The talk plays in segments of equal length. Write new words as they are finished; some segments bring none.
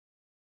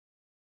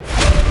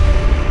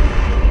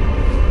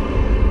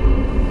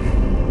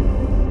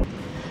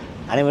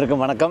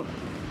அனைவருக்கும் வணக்கம்.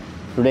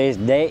 Today is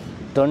day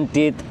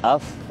 20th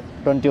of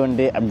 21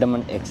 day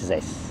abdomen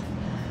exercise.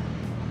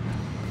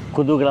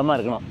 குதூகலமாக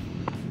இருக்கணும்.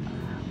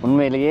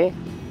 உண்மையிலேயே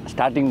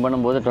ஸ்டார்டிங்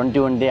பண்ணும்போது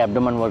 21 day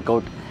abdomen ஒர்க்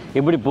அவுட்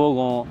எப்படி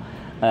போகும்,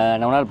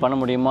 நம்மளால் பண்ண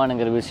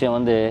முடியுமாங்கிற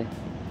விஷயம்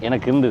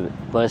எனக்கு இருந்தது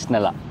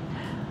பர்சனலாக.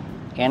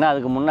 ஏன்னா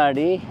அதுக்கு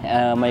முன்னாடி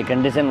my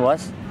condition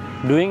was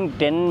doing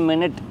 10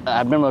 minute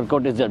abdomen work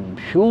out is a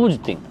huge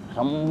thing.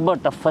 ரொம்ப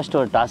டஃபஸ்ட்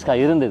ஒரு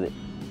டாஸ்க்காக இருந்தது.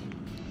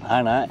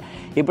 ஆனால்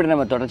இப்படி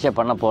நம்ம தொடர்ச்சியாக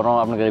பண்ண போகிறோம்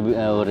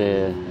அப்படிங்கிற ஒரு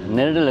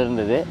நெருடல்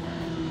இருந்தது.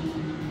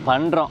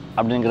 பண்ணுறோம்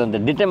அப்படிங்கிற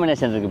அந்த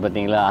டிட்டர்மினேஷன் இருக்குது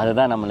பார்த்தீங்களா,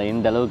 அதுதான் நம்மளை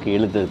இந்த அளவுக்கு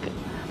இழுத்துருக்கு.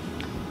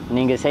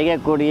 நீங்கள்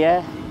செய்யக்கூடிய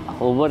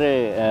ஒவ்வொரு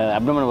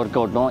அப்டோமென் ஒர்க்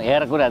அவுட்டும்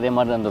ஏறக்குறைய அதே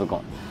மாதிரி தான்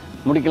இருக்கும்.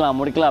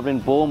 முடிக்கலாம்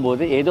அப்படின்னு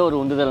போகும்போது ஏதோ ஒரு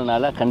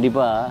உந்துதல்னால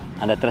கண்டிப்பாக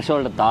அந்த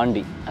த்ரெஷோல்டை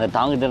தாண்டி அந்த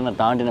தாங்குதிறனை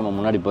தாண்டி நம்ம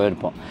முன்னாடி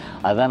போயிருப்போம்.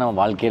 அதுதான் நம்ம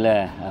வாழ்க்கையில்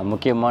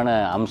முக்கியமான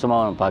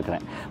அம்சமாக நான்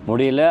பார்க்குறேன்.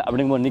 முடியல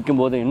அப்படிங்கும்போது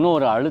நிற்கும்போது இன்னும்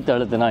ஒரு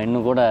அழுத்துனா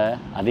இன்னும் கூட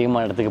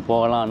அதிகமான இடத்துக்கு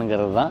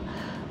போகலாம்ங்கிறது தான்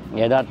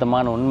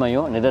யதார்த்தமான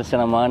உண்மையும்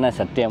நிதர்சனமான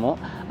சத்தியமும்.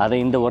 அதை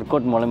இந்த ஒர்க்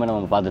அவுட் மூலமே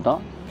நம்ம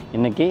பார்த்துட்டோம்.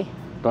 இன்றைக்கி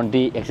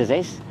 20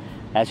 exercise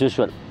as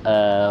usual.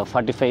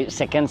 45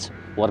 seconds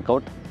work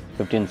out,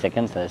 15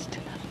 seconds rest.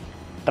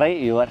 Try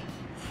your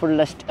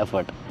fullest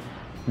effort.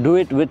 Do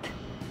it with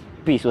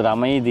peace. ஒரு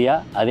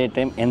அமைதியாக அதே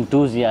டைம்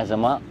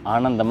எந்தூசியாசமாக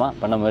ஆனந்தமாக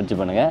பண்ண முயற்சி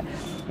பண்ணுங்கள்.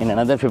 In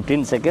another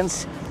 15 seconds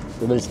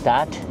we will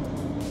start.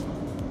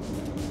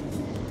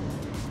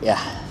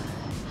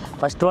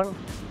 First one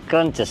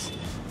crunches.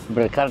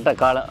 இப்படி கரெக்டாக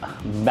காலை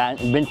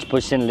பெஞ்ச்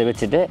பொசிஷனில்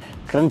வச்சுட்டு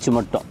க்ரன்ச்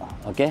மட்டும்.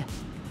 ஓகே,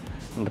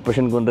 இந்த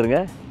பொசிஷனுக்கு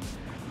வந்துடுங்க.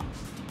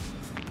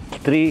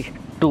 3,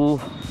 2,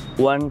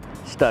 1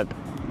 start.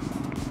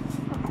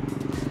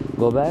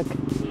 Go back.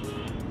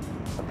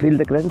 Feel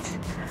the crunch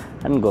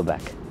and go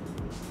back.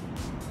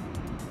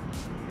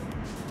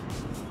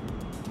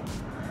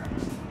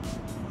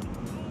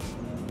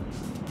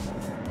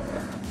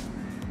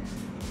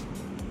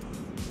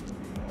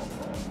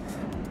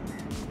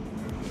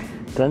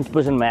 Crunch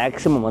position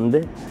maximum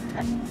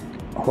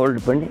hold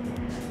பண்ணி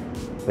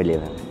வெளியே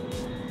வாங்க.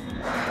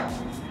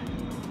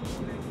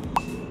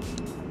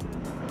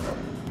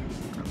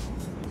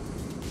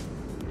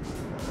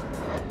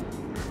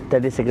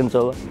 Thirty seconds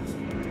over.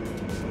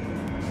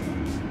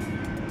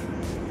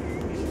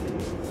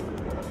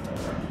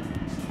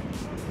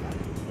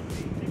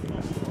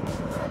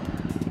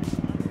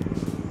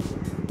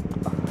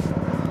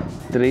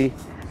 Three,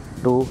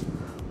 2,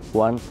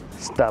 1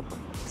 stop.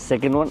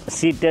 Second one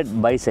seated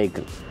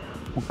bicycle.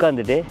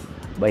 உட்காந்துட்டே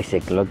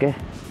bicycle. Okay,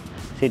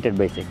 seated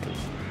bicycle.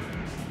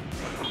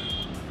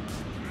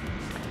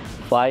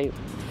 5,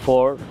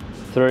 4,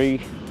 3,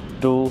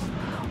 2,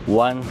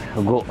 1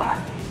 go.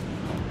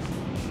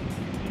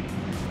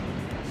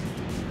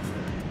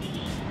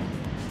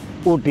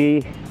 ஊட்டி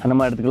அந்த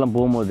மாதிரி இடத்துக்கெல்லாம்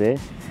போகும்போது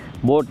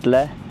போட்டில்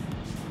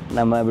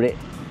நம்ம இப்படி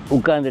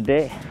உட்காந்துட்டு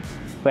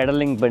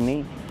பெடலிங் பண்ணி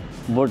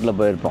போட்டில்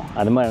போயிருப்போம்.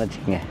 அது மாதிரி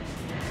நினச்சிக்கங்க.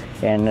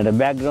 என்னோடய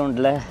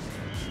பேக்ரவுண்டில்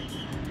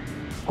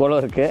குளம்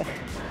இருக்குது.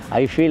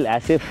 I feel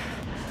as if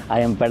I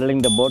am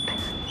pedalling the boat.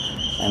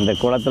 அந்த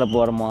குளத்தில்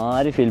போகிற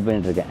மாதிரி ஃபீல்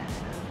பண்ணிட்டுருக்கேன்.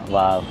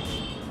 Wow,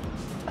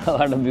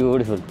 what a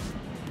beautiful.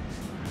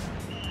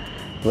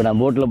 இப்போ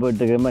நான் போட்டில்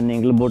போயிட்டுருக்கிற மாதிரி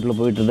நீங்களும் போட்டில்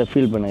போயிட்டு இருந்தால்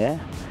ஃபீல் பண்ணுங்கள்.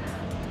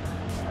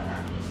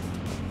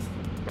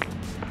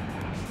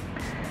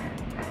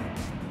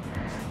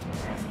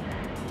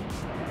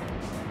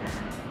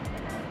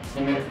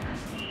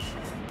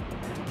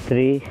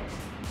 Three,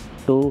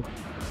 2,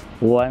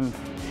 1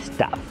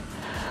 stop.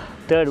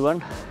 Third one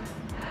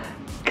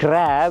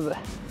crab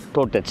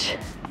toe touch.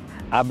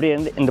 அப்படியே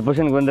இந்த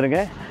பொசிஷனுக்கு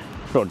வந்துடுங்க.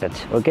 toe touch.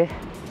 Okay,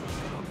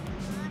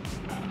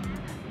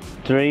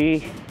 3,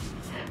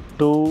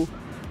 2,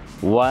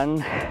 1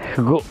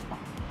 go.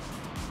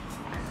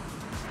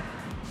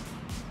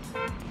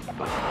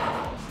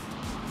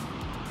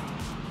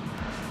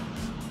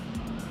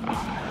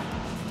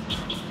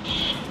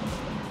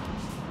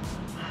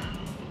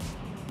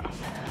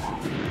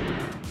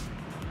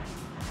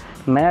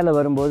 மேலே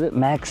வரும்போது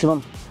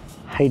மேக்ஸிமம்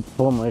ஹைட்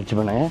போக முயற்சி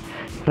பண்ணுங்கள்.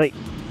 Try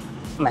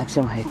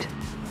maximum height.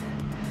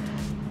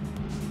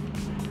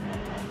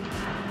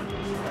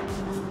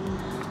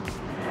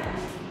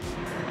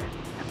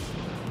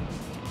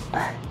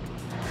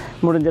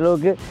 முடிஞ்ச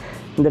அளவுக்கு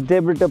இந்த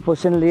டேபிள் டாப்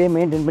பொசிஷன்லேயே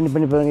மெயின்டைன்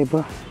பண்ணி பாருங்கள்.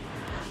 இப்போ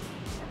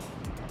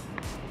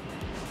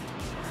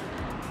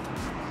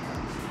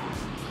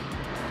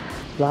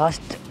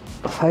last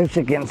 5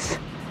 seconds.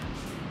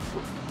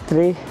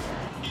 3,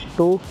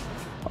 2,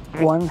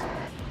 1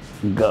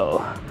 go.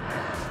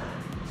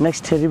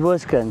 Next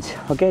reverse crunch.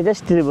 Okay,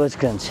 just reverse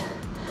crunch.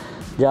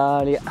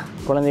 ஜாலியாக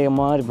குழந்தைங்க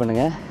மாதிரி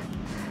பண்ணுங்கள்.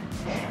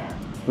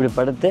 இப்படி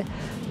படுத்து.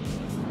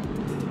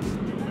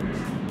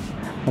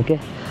 ஓகே,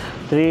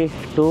 3,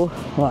 2,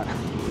 1.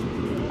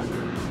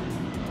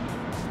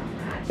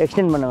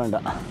 எக்ஸ்டெண்ட் பண்ண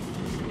வேண்டாம்.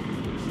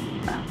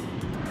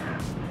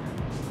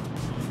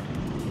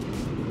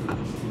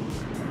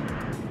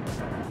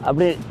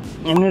 அப்படியே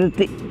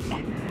நிறுத்தி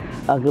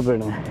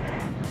ஆக்குப்படுங்க.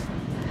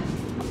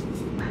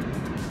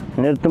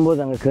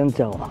 நிறுத்தும்போது அங்கே கிரன்ச்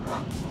ஆகும்.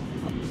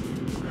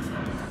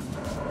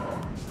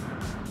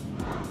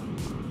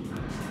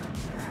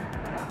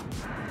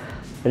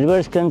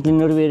 ரிவர்ஸ் கிரன்ச்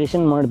இன்னொரு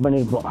வேரியேஷன்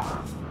பண்ணியிருப்போம்.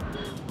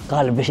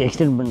 கால் பேசி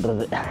எக்ஸ்டெண்ட்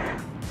பண்ணுறது.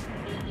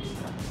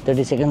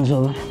 30 seconds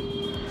over.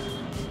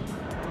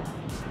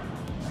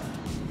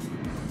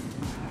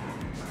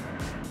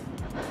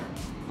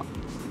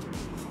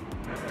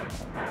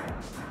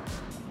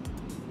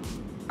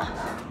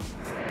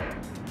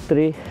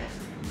 Three,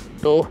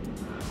 two,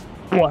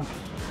 one.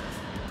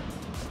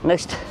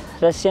 Next,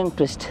 Russian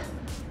twist.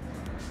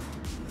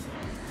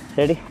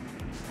 Ready?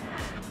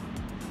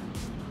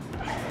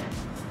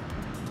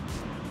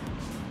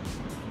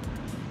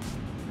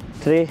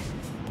 Three,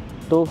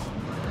 two,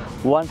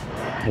 one,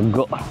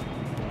 go.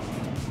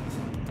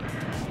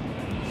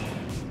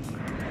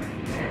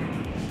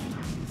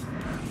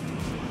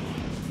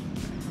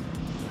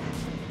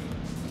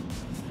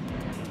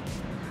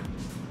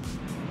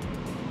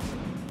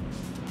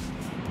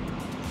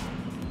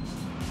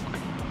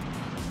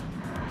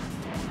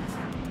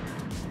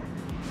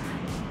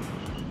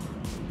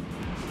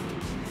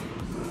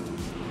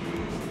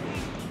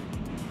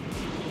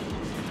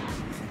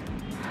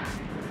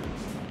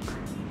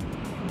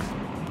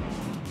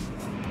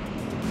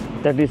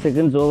 Thirty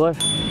seconds over.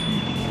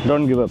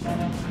 Don't give up.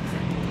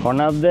 One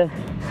of the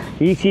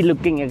easy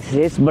looking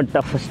exercise but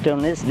toughest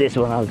one is this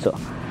one also.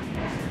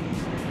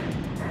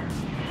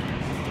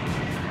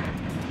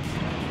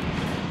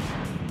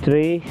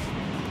 Three,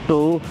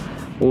 two,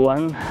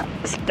 one,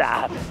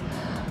 start.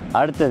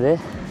 அடுத்தது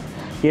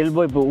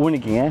elbow இப்போ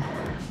ஊனிக்கிங்க.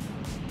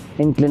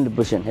 Inclined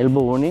position.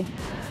 Elbow ஊனி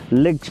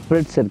leg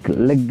spread circle.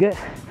 லெக்கை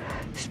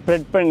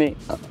spread பண்ணி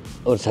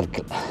ஒரு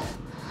circle.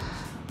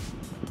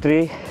 3,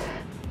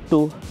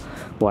 2,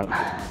 1.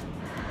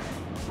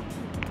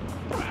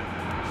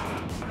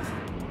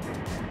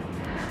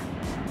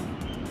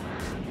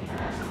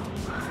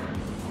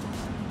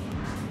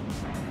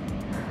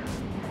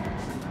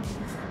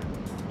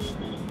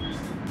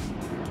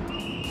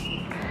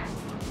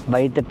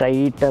 வயிற்றை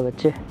டைட்டாக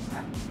வச்சு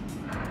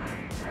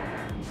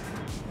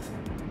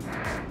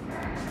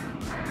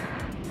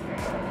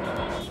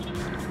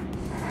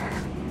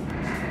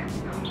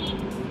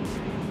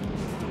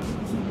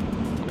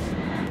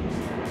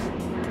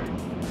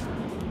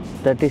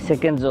Thirty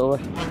seconds over.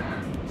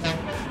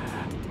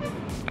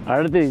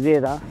 அடுத்து இதே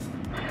தான்.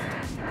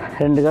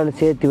 ரெண்டு கால்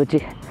சேர்த்து வச்சு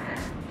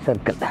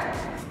சர்க்கிள்.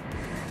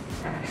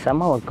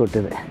 செம்ம ஒர்க் அவுட்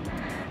இது.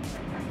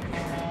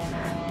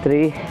 3,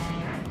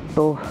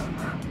 2,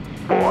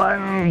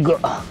 1, go.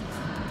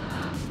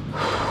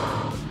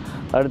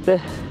 அடுத்து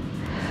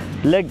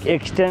லெக்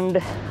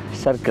எக்ஸ்டெண்ட்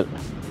சர்க்கிள்.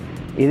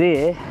 இதே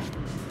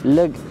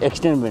லெக்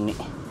எக்ஸ்டெண்ட் பண்ணி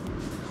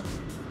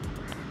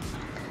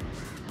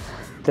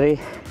 3,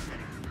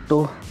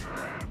 2,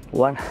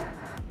 1.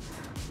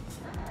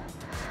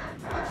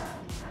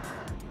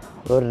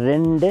 ஒரு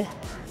 2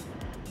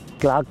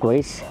 கிளாக்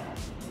வைஸ்,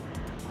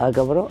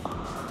 அதுக்கப்புறம்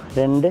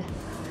 2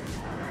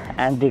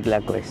 ஆன்டி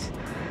கிளாக் வைஸ்.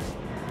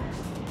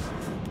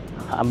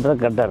 அப்புறம்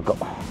கரெக்டாக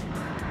இருக்கும்.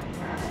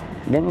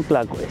 தென்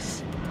clock wise.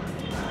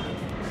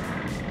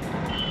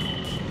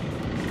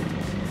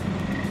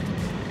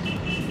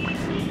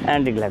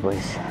 Anti clock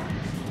wise.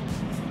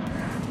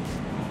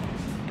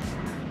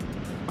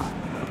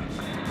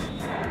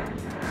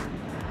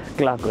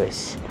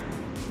 Clockwise.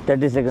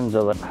 30 seconds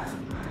over.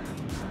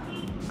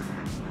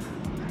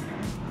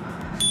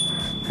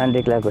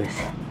 Anti-clockwise.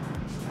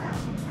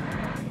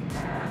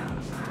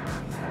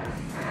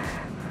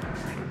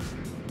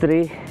 3,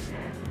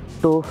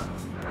 2,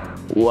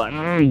 1,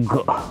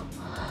 go.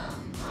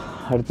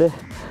 அடுத்து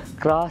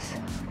cross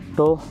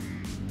toe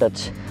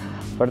touch.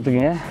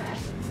 படுத்துக்கங்க.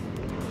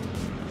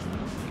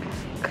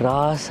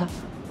 Cross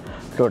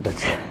toe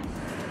touch.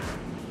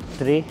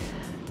 3,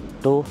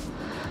 2,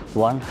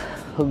 1,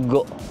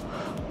 go.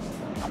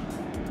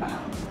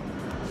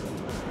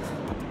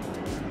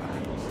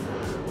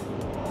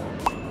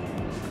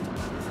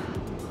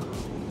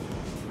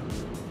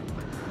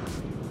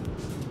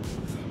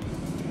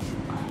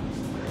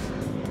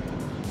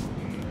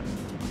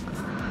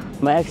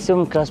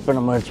 Maximum cross பண்ண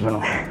முயற்சி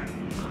பண்ணுங்க.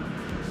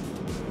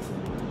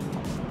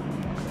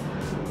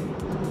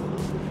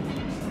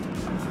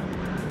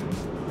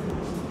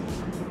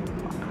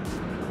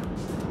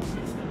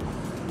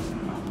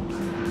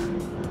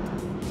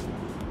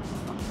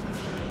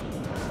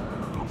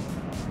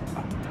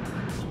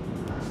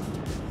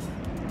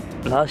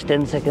 Last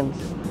 10 seconds.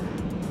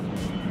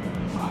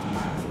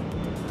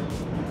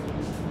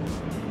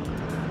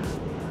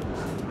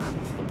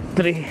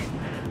 Three,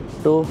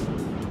 2,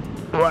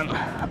 1,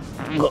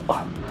 go.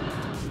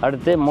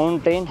 அடுத்து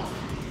mountain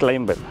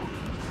climber.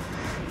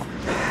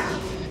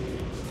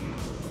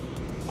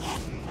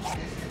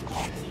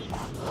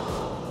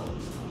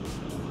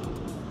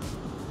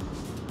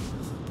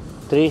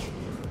 3,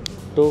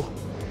 2,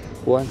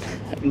 1,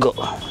 go.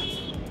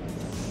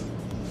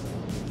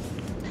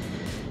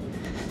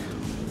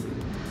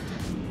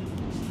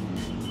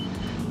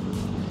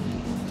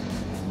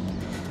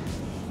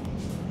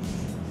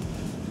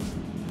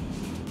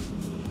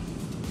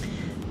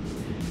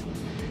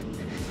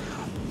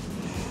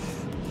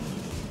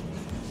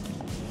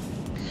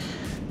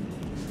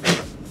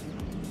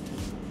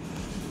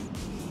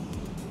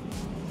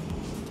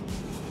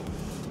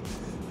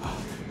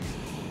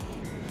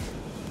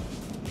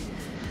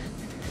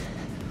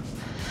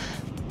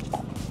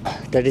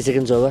 30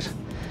 seconds over.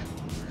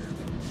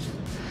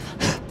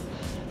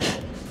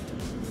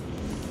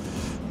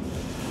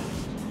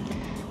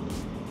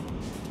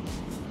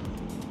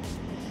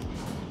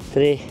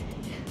 Three,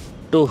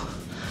 two,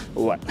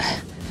 one.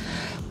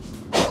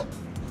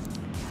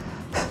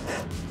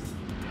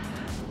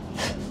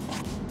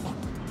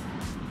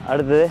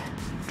 அடுத்தது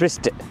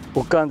twist.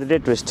 உட்காந்துட்டே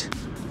twist.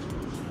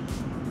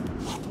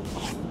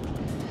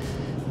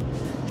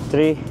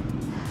 3,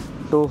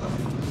 2,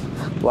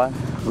 1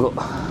 கோ.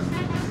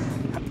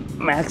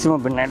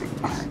 Maximum பின்னாடி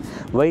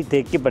weight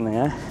எக்கி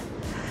பண்ணுங்க.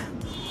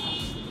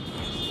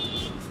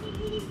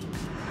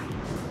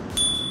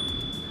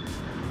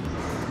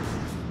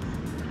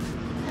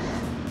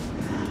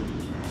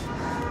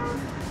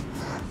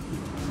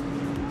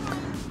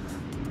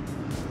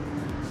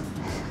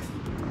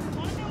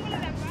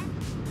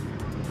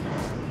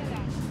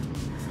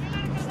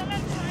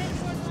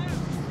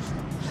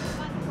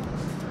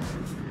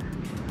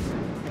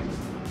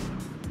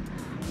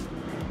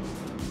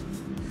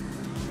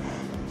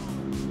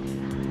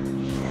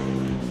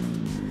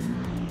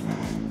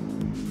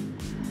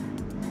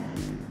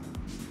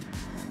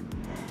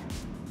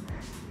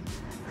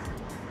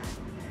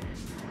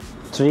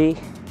 Three,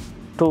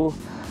 2,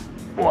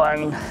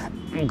 1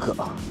 go.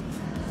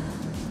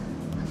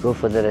 Go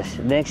for the rest.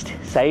 Next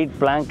side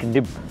plank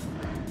dip.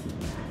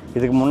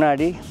 இதுக்கு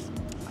முன்னாடி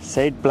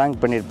side plank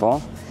பண்ணியிருப்போம்.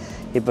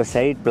 இப்போ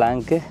side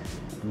plank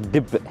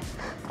dip.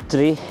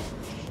 3,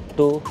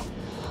 2,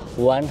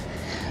 1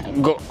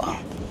 go.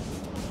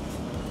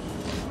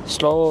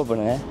 ஸ்லோவாக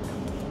பண்ணுங்க.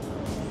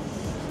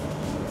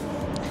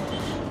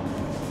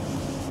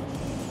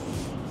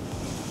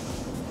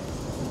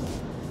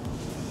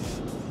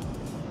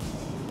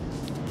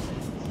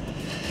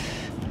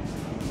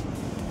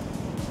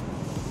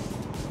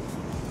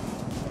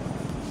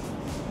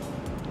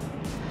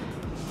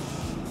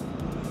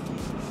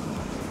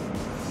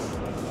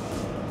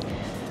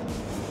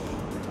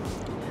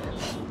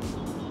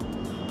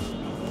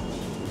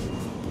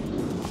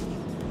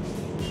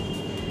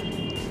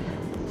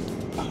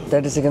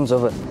 Thirty seconds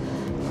over.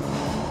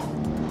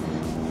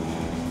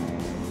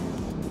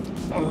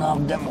 One of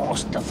the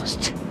most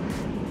toughest.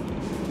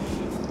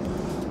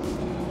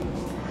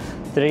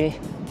 3,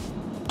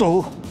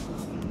 2,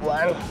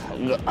 1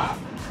 go.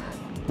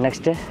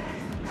 Next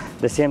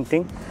the same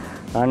thing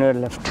on your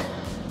left.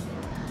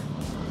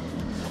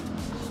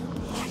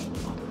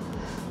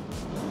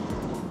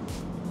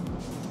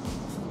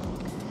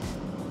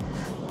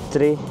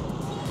 Three,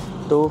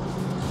 2,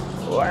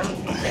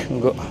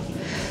 1 go.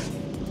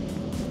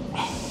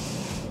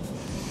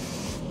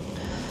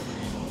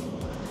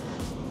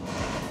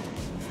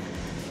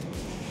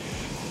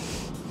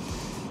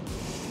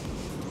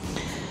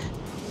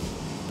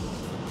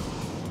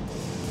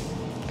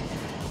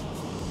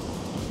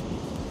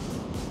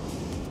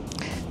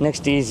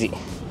 Next easy.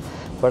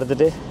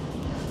 படுத்துட்டு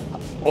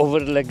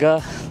ஒவ்வொரு லெக்காக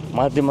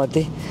மாற்றி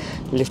மாற்றி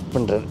லிஃப்ட்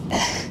பண்ணுறது.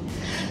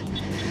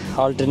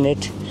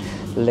 alternate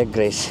leg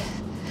raise.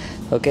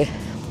 Okay,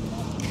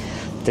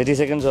 30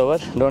 seconds over.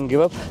 Don't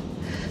give up.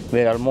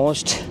 We're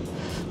almost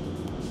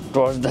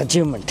towards the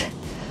achievement.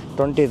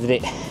 23.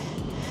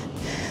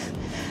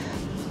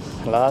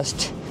 Last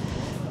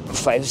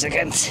 5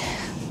 seconds.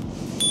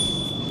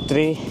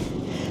 3,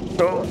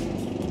 2,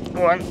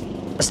 1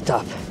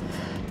 stop.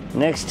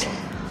 Next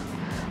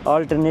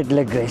alternate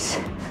leg raise.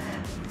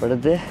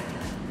 படுத்து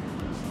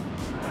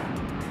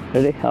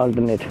ready,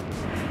 alternate.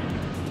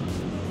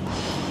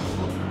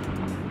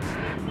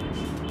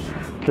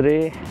 3,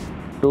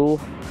 2,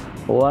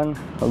 1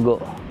 go.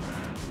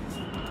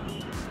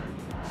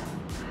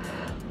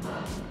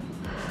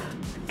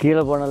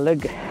 கீழே போன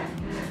leg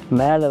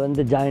மேலே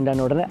வந்து ஜாயிண்ட்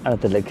ஆன உடனே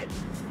அடுத்த leg.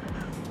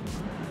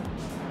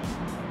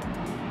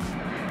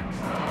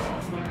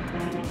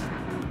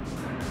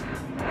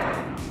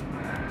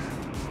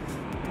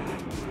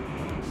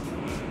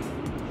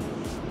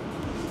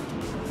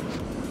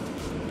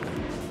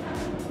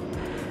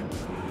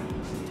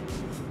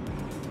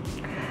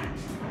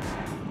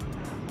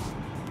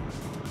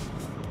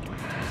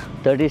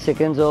 Thirty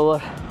seconds over.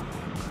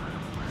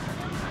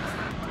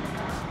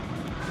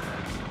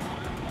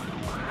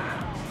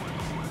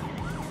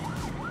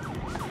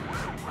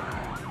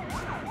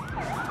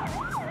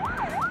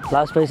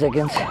 Last 5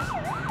 seconds.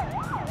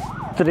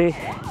 3,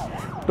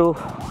 2,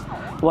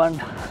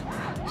 1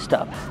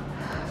 stop.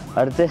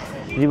 அடுத்து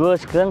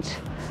reverse crunch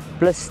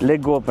plus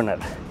leg opener.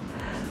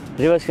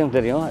 reverse crunch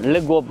தெரியும்,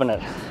 leg opener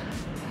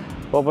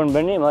ஓப்பன்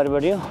பண்ணி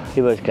மறுபடியும்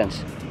reverse crunch.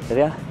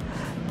 சரியா?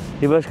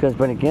 reverse crunch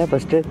பண்ணிக்கங்க.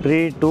 ஃபஸ்ட்டு 3,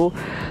 2,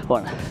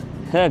 1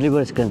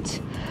 reverse crunch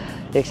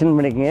extend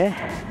பண்ணிக்கங்க.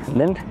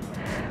 then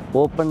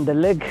open the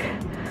leg,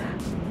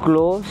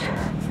 close,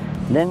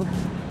 then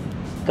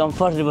come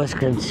for reverse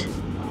crunch.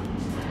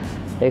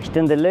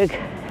 Extend the leg,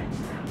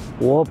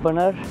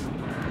 opener,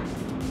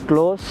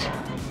 close,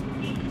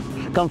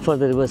 come for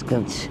the reverse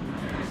crunch.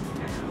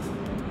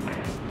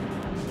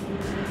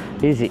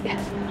 Easy.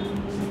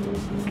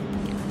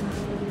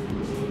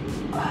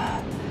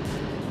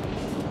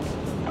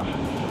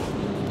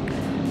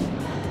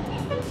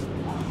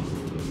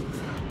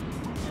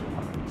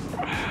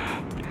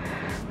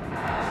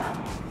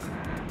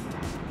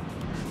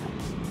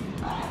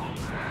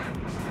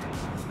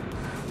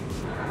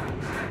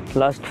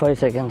 Last 5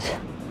 seconds.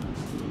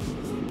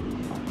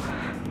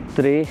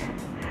 3,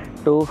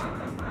 2,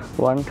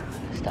 1,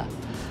 start.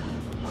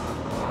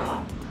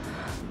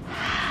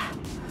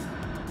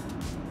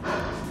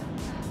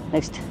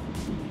 Next,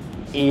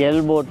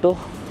 elbow to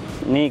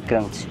knee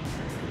crunch.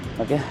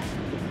 Okay.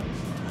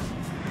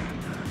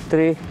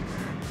 3,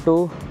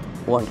 2,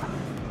 1.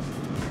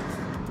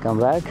 Come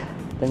back.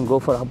 Then go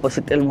for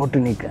opposite elbow to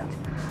knee crunch.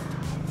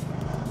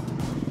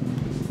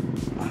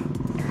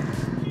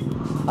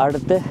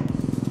 அடுத்து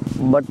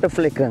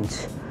butterfly crunch.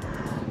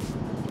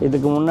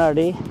 இதுக்கு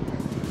முன்னாடி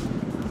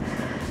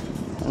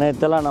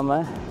நேத்தெல்லாம் நம்ம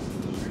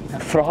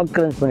frog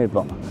crunch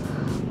பண்ணியிருப்போம்.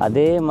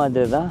 அதே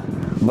மாதிரி தான்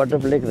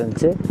butterfly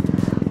crunch.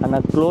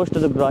 ஆனால் close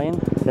to the groin,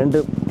 ரெண்டு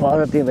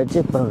பாதத்தையும்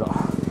வச்சு பண்ணுறோம்.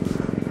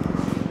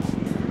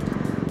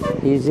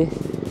 Easy.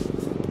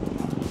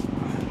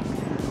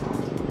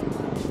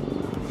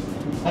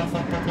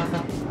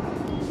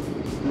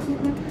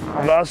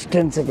 Last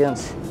 10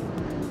 seconds.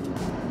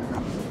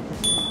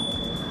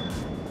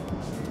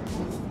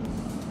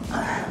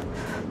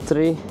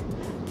 3,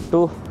 2,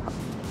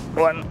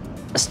 1,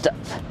 stop.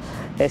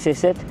 As I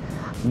said,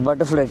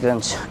 butterfly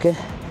crunch. Okay.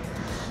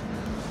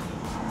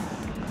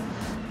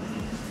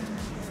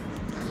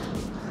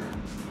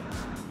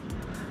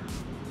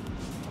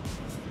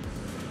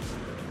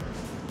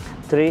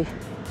 Three,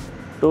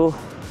 2,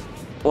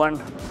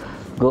 1,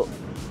 go.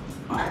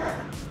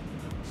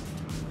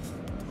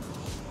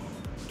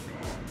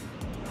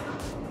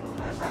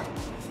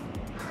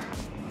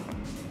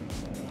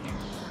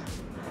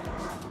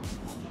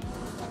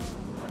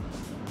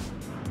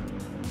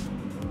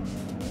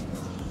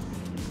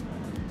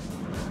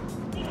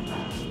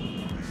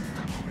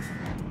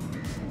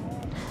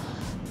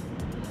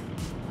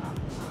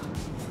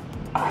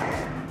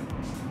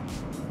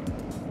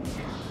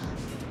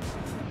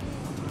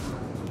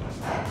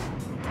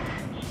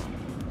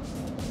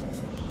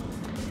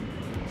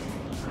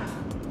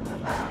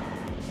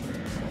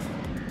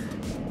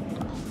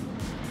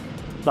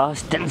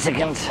 Last 10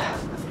 seconds.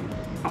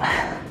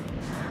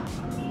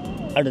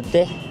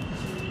 அடுத்து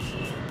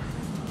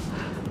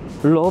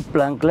low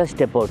plankல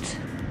step outs.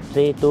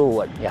 3, 2,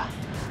 1. Yeah.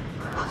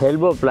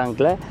 Elbow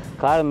plankல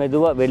கால்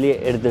மெதுவாக வெளியே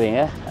எடுத்து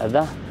வைங்க.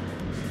 அதுதான்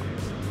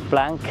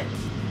plank.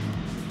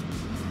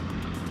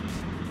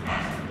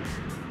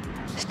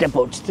 Step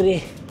outs. 3,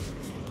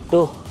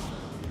 2,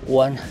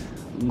 1,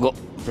 go.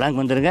 Plank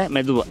வந்துருங்க.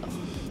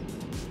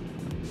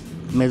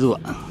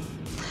 மெதுவாக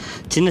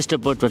சின்ன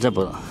ஸ்டெப் அவுட் வச்சா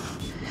போதும்.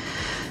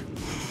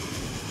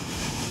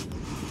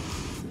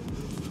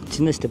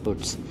 சின்ன ஸ்டெப்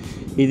அவுட்ஸ்.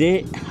 இதே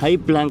ஹை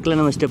பிளாங்க்கில்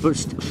நம்ம ஸ்டெப்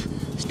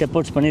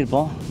அவுட்ஸ்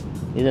பண்ணியிருப்போம்.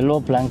 இது low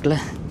பிளாங்க்கில்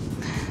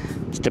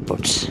step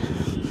outs.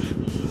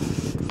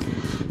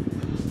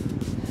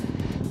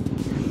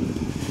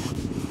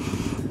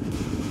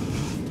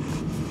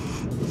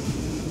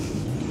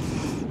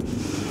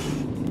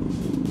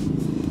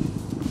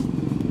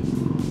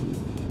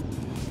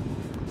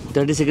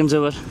 Thirty seconds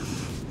over.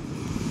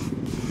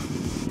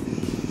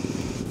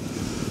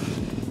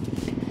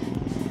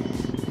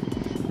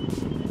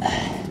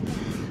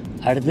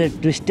 அடுத்து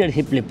twisted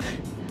hip lip.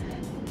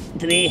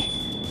 3,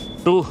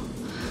 2,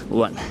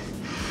 1.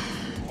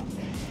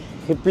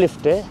 Hip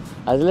lift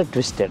அதில்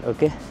ட்விஸ்டட்.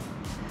 Okay,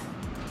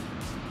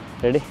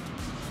 ready?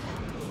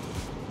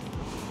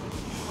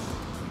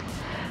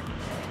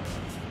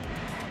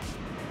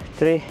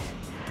 த்ரீ,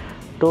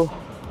 2,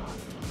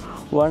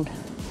 1,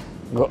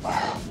 கோ.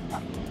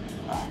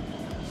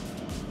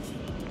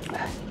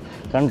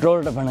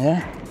 கண்ட்ரோல்ட பண்ணுங்க.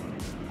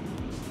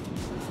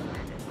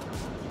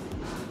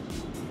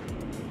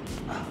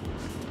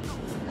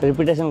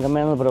 ரிப்பீட்டேஷன்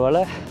கம்மியான பரவாயில்ல.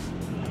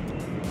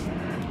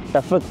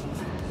 டஃப்பு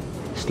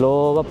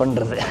ஸ்லோவாக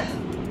பண்ணுறது.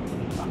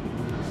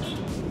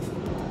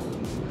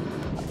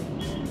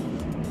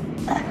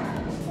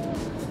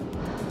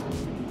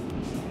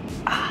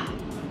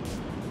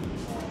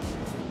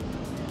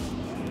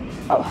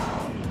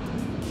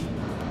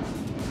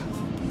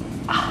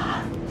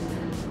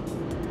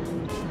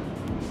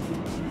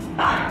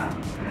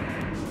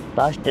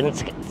 Last 10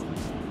 seconds.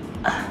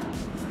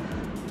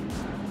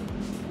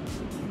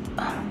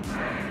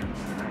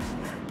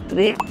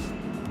 3,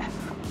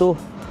 2,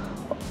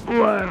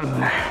 1.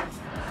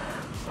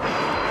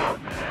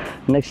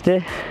 Next,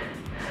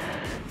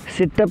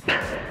 sit up,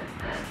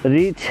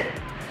 reach,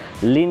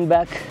 lean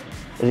back,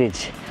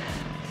 reach.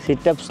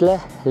 Sit ups la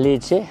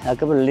reach,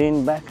 akapra lean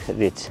back,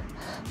 reach.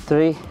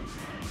 3,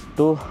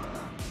 2,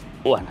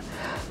 1.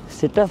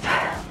 Sit up,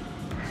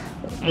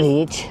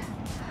 reach,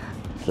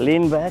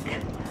 lean back,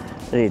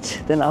 reach.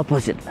 Then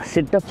opposite.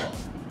 Sit up,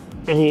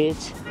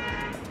 reach,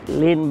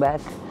 lean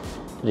back,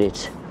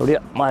 reach. அப்படியே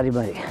மாறி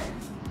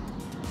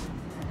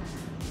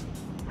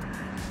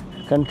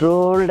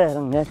கண்ட்ரோல்டாக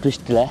இருங்க.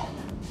 ட்விஸ்ட்டில்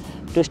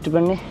twist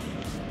பண்ணி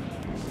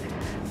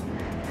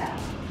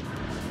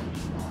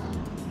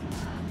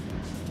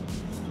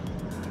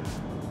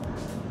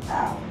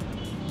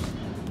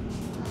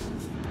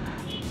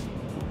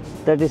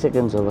 $30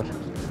 seconds over.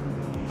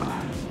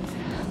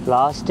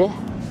 Last,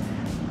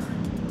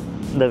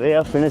 the way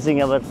of finishing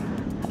our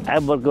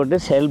ab workout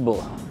is elbow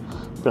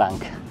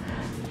plank.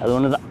 அது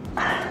ஒன்று தான்.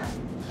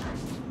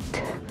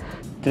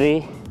 3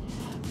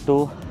 2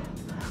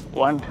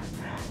 1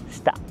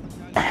 stop.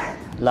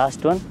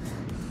 Last one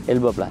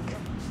elbow blank.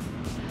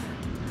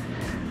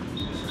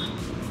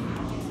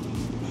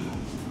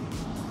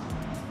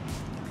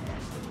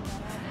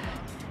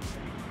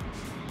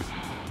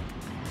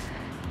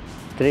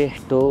 Three,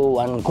 two,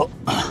 one, go.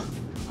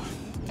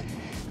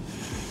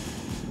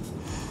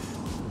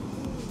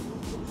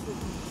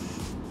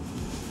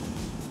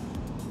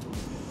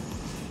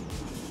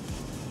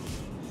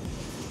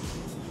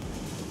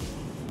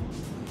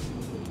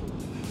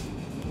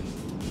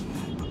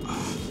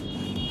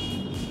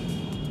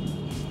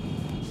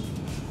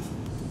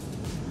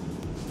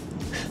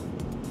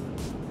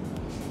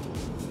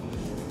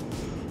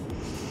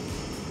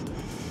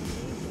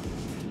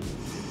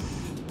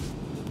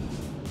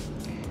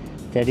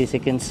 30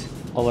 seconds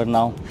over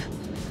now.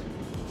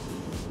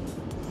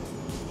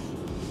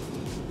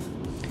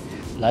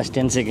 Last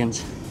 10 seconds.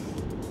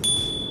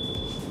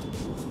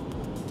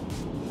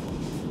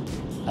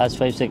 Last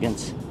 5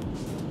 seconds.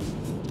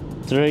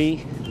 3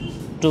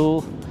 2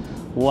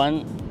 1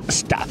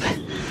 stop.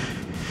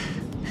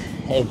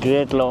 A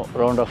great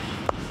round of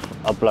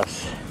applause.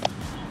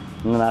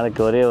 இன்னும்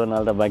நாளைக்கு ஒரே ஒரு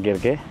நாள் தான் பாக்கி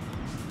இருக்கு.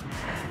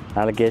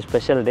 நாளைக்கு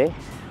ஸ்பெஷல் டே.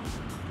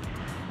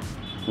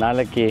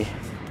 நாளைக்கு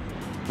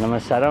நம்ம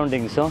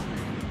சரௌண்டிங்ஸும்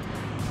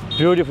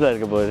பியூட்டிஃபுல்லாக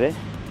இருக்க போகுது.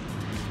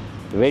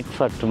 Wait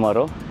for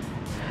tomorrow.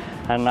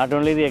 And not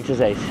only the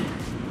exercise,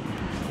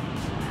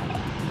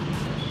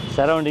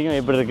 சரௌண்டிங்கும்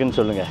எப்படி இருக்குன்னு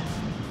சொல்லுங்கள்.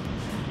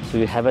 So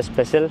you have a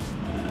special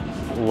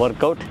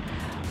work out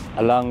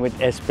along with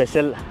a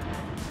special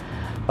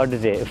what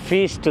is a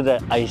feast to the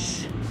ice,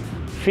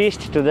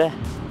 feast to the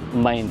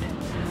mind.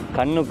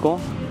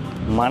 கண்ணுக்கும்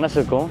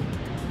மனசுக்கும்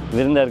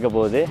விருந்தாக இருக்க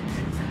போகுது.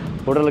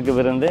 உடலுக்கு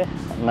விருந்து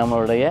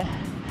நம்மளுடைய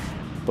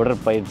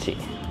உடற்பயிற்சி.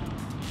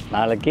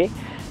 நாளைக்கு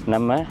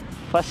நம்ம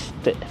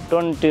ஃபஸ்ட்டு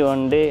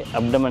 21 day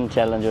அப்டமன்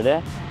சேலஞ்சோட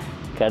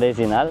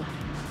கடைசி நாள்.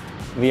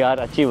 we are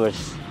achievers.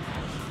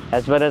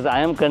 As far as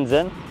I am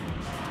concerned,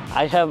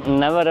 I have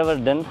never ever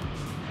done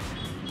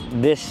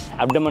this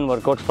abdomen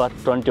workout for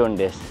 21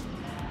 days.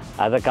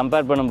 அதை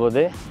கம்பேர்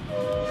பண்ணும்போது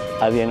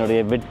அது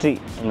என்னுடைய வெற்றி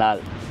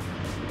நாள்.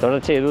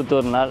 தொடர்ச்சி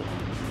 21 நாள்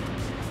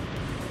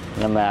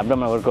நம்ம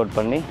அப்டமன் ஒர்க் அவுட்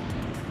பண்ணி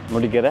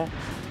முடிக்கிற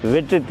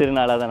வெற்றி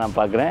திருநாளாக தான் நான்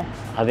பார்க்குறேன்.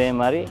 அதே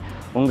மாதிரி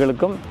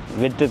உங்களுக்கும்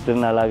வெற்றி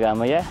திருநாளாக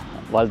அமைய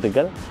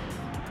வாழ்த்துக்கள்.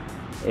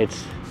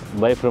 It's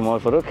by from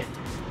FAROOK.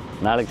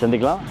 நாளைக்கு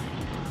சந்திக்கலாம்.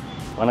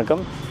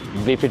 வணக்கம்.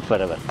 B fit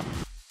for ever.